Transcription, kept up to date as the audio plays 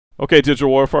Okay, Digital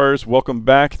Warfighters, welcome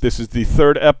back. This is the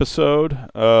third episode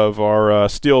of our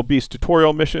Steel Beast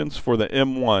tutorial missions for the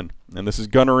M1, and this is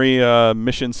Gunnery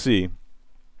Mission C.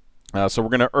 So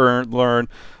we're going to learn,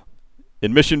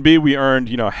 in Mission B we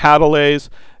earned, how to laze.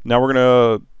 Now we're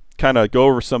going to kind of go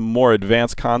over some more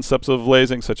advanced concepts of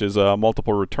lasing, such as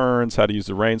multiple returns, how to use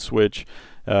the range switch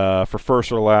for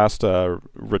first or last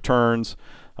returns.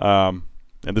 And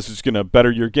this is going to better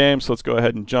your game, so let's go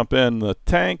ahead and jump in the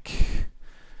tank.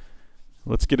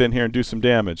 Let's get in here and do some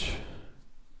damage.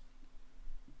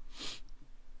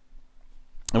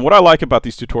 And what I like about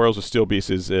these tutorials with Steel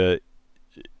Beast is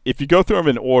if you go through them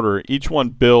in order, each one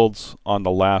builds on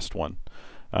the last one.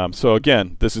 So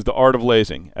again, this is the art of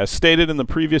lasing. As stated in the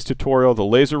previous tutorial, the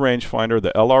laser rangefinder,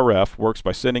 the LRF, works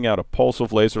by sending out a pulse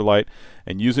of laser light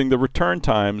and using the return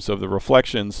times of the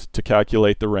reflections to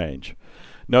calculate the range.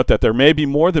 Note that there may be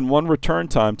more than one return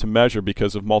time to measure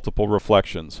because of multiple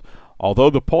reflections.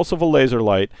 Although the pulse of a laser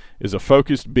light is a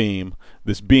focused beam,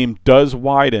 this beam does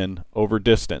widen over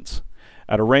distance.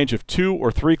 At a range of 2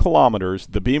 or 3 kilometers,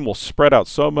 the beam will spread out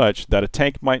so much that a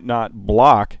tank might not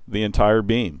block the entire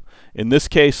beam. In this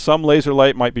case, some laser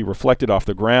light might be reflected off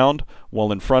the ground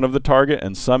while in front of the target,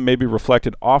 and some may be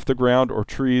reflected off the ground or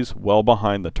trees well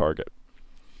behind the target.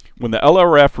 When the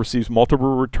LRF receives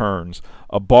multiple returns,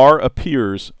 a bar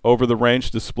appears over the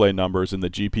range display numbers in the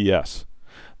GPS.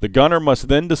 The gunner must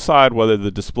then decide whether the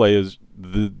displayed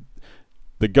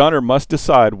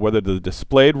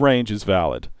range is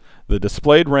valid. The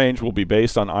displayed range will be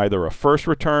based on either a first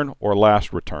return or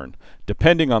last return,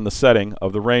 depending on the setting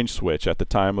of the range switch at the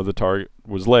time of the target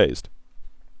was lased.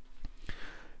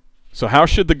 So how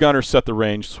should the gunner set the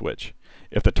range switch?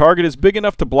 If the target is big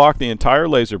enough to block the entire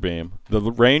laser beam,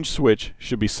 the range switch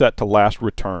should be set to last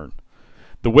return.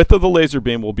 The width of the laser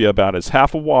beam will be about as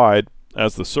half wide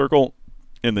as the circle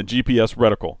in the GPS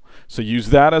reticle, so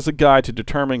use that as a guide to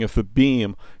determine if the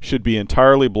beam should be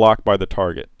entirely blocked by the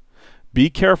target. Be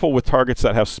careful with targets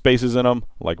that have spaces in them,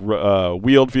 like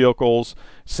wheeled vehicles,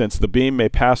 since the beam may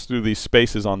pass through these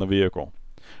spaces on the vehicle.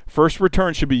 First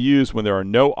return should be used when there are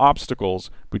no obstacles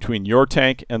between your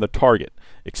tank and the target,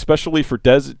 especially for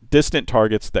distant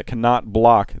targets that cannot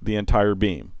block the entire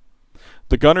beam.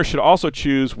 The gunner should also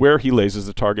choose where he lases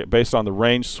the target based on the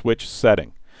range switch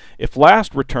setting. If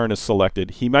last return is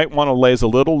selected, he might want to laze a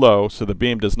little low so the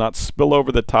beam does not spill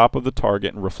over the top of the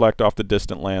target and reflect off the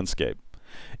distant landscape.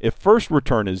 If first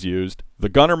return is used, the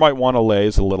gunner might want to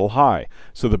laze a little high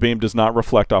so the beam does not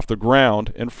reflect off the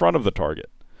ground in front of the target.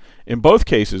 In both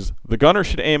cases, the gunner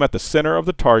should aim at the center of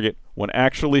the target when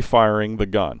actually firing the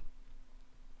gun.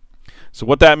 So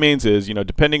what that means is,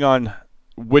 depending on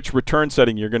which return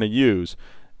setting you're going to use,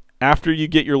 after you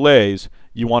get your laze,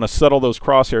 you want to settle those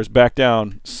crosshairs back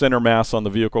down center mass on the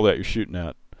vehicle that you're shooting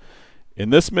at. In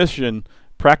this mission,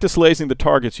 practice lasing the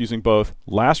targets using both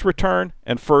last return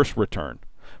and first return.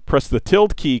 Press the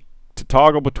tilde key to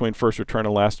toggle between first return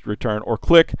and last return, or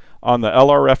click on the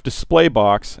LRF display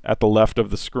box at the left of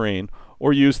the screen,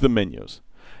 or use the menus.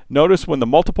 Notice when the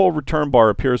multiple return bar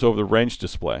appears over the range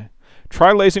display.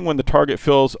 Try lasing when the target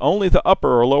fills only the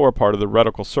upper or lower part of the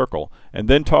reticle circle, and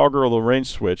then toggle the range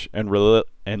switch and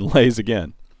laze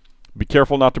again. Be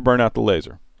careful not to burn out the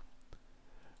laser.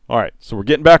 Alright, so we're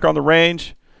getting back on the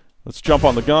range. Let's jump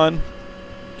on the gun,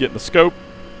 get in the scope,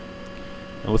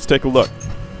 and let's take a look.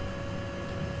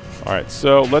 Alright,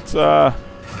 so let's go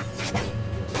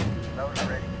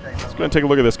and take a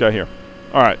look at this guy here.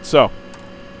 Alright, so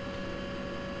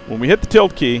when we hit the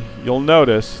tilde key, you'll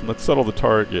notice, let's settle the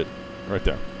target right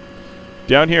there.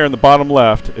 Down here in the bottom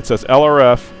left, it says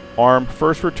LRF, arm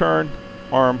first return,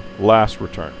 arm last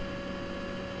return.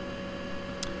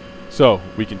 So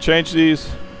we can change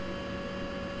these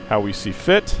how we see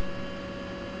fit.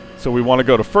 So we want to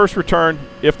go to first return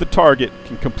if the target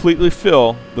can completely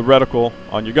fill the reticle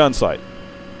on your gun sight.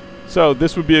 So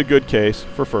this would be a good case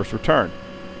for first return.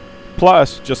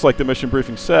 Plus, just like the mission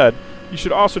briefing said, you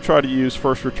should also try to use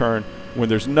first return when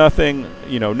there's nothing,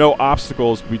 no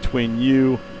obstacles between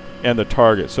you and the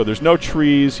target. So there's no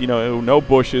trees, no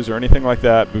bushes or anything like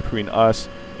that between us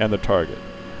and the target.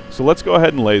 So let's go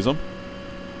ahead and laze him.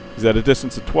 He's at a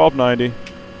distance of 1290.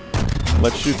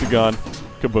 Let's shoot the gun.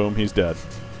 Kaboom, he's dead.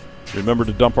 Remember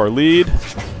to dump our lead.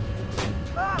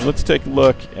 And let's take a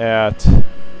look at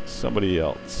somebody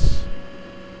else.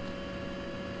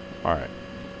 Alright,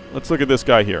 let's look at this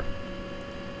guy here.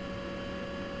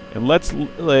 And let's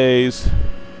laze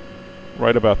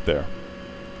right about there.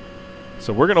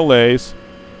 So we're going to laze.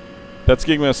 That's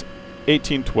giving us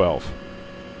 1812.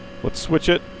 Let's switch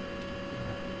it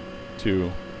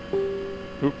to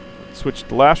switch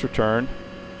to last return,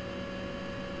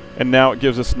 and now it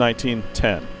gives us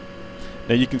 1910.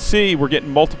 Now you can see we're getting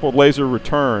multiple laser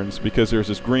returns because there's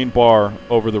this green bar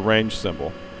over the range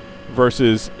symbol.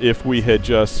 Versus if we had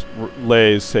just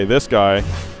lased, say, this guy,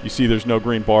 you see there's no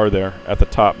green bar there at the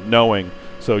top, knowing.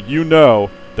 So you know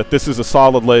that this is a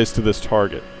solid laze to this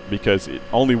target because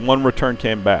only one return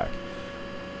came back.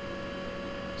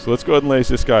 So let's go ahead and laze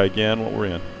this guy again, what we're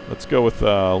in. Let's go with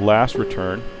last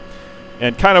return.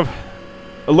 And kind of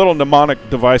a little mnemonic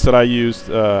device that I used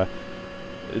to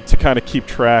kind of keep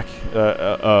track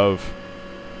of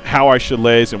how I should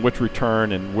laze and which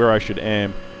return and where I should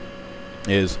aim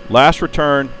is last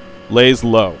return, laze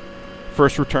low.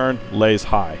 First return, laze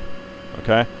high.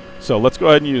 Okay? So let's go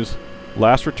ahead and use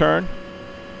last return.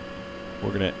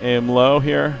 We're going to aim low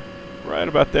here, right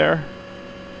about there.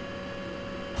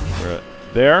 We're at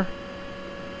there.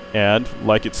 And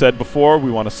like it said before,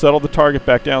 we want to settle the target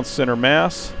back down center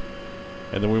mass,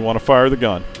 and then we want to fire the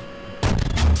gun.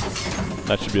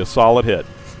 That should be a solid hit.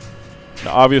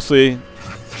 Now obviously,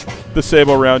 the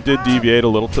sabot round did deviate a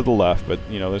little to the left, but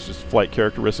you know, that's just flight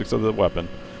characteristics of the weapon.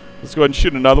 Let's go ahead and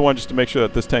shoot another one just to make sure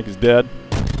that this tank is dead.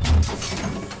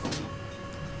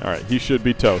 Alright, he should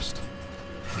be toast.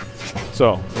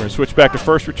 So, we're going to switch back to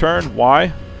first return.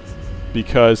 Why?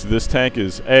 Because this tank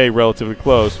is A, relatively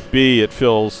close, B, it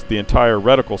fills the entire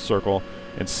reticle circle,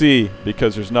 and C,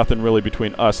 because there's nothing really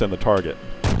between us and the target.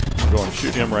 Go and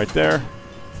shoot him right there.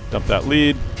 Dump that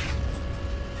lead.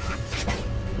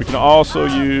 We can also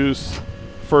use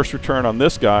first return on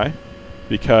this guy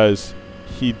because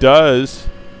he does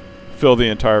fill the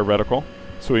entire reticle,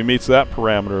 so he meets that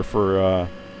parameter for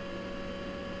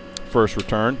first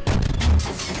return.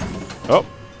 Oh,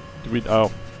 we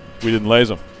didn't laze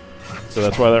him, so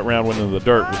that's why that round went into the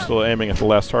dirt. We're still aiming at the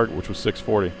last target, which was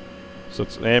 640. So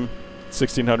let's aim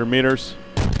 1,600 meters.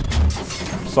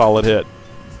 Solid hit.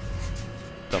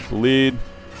 Dump the lead.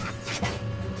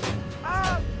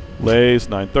 Laze,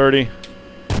 930.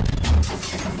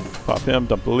 Pop him,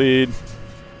 dump the lead.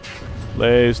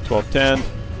 Laze, 1210.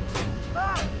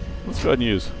 Let's go ahead and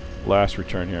use last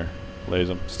return here. Laze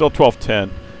him. Still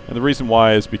 1210. And the reason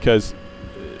why is because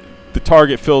the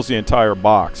target fills the entire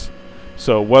box.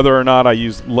 So whether or not I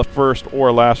use first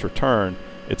or last return,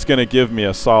 it's going to give me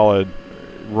a solid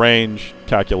range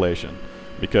calculation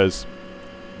because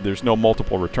there's no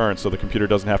multiple returns, so the computer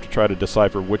doesn't have to try to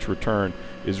decipher which return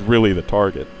is really the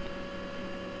target.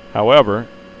 However,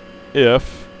 let's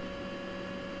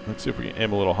see if we can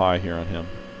aim a little high here on him.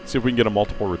 Let's see if we can get a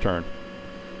multiple return.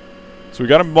 So we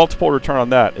got a multiple return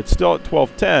on that. It's still at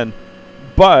 1210,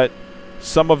 but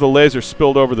some of the laser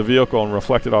spilled over the vehicle and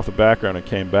reflected off the background and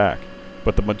came back.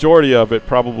 But the majority of it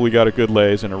probably got a good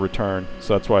laze and a return,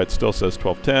 so that's why it still says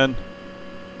 1210.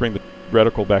 Bring the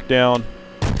reticle back down,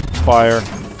 fire,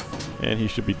 and he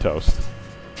should be toast.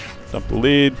 Dump the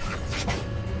lead.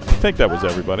 I think that was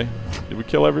everybody. Did we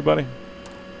kill everybody?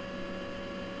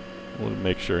 We'll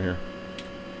make sure here.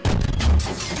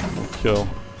 We'll kill.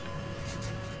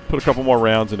 Put a couple more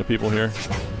rounds into people here,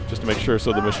 just to make sure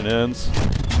so the mission ends.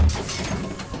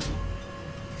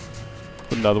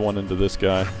 Put another one into this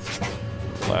guy.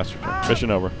 Last return.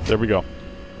 Mission over. There we go.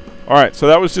 Alright, so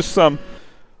that was just some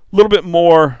little bit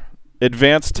more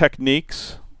advanced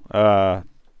techniques to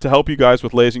help you guys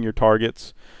with lasing your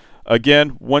targets.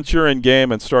 Again, once you're in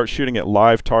game and start shooting at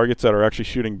live targets that are actually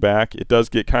shooting back, it does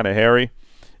get kind of hairy.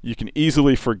 You can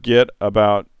easily forget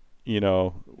about, you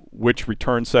know, which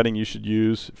return setting you should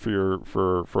use for your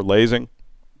for lasing.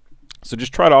 So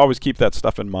just try to always keep that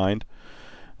stuff in mind.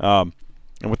 And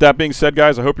with that being said,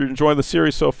 guys, I hope you're enjoying the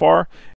series so far.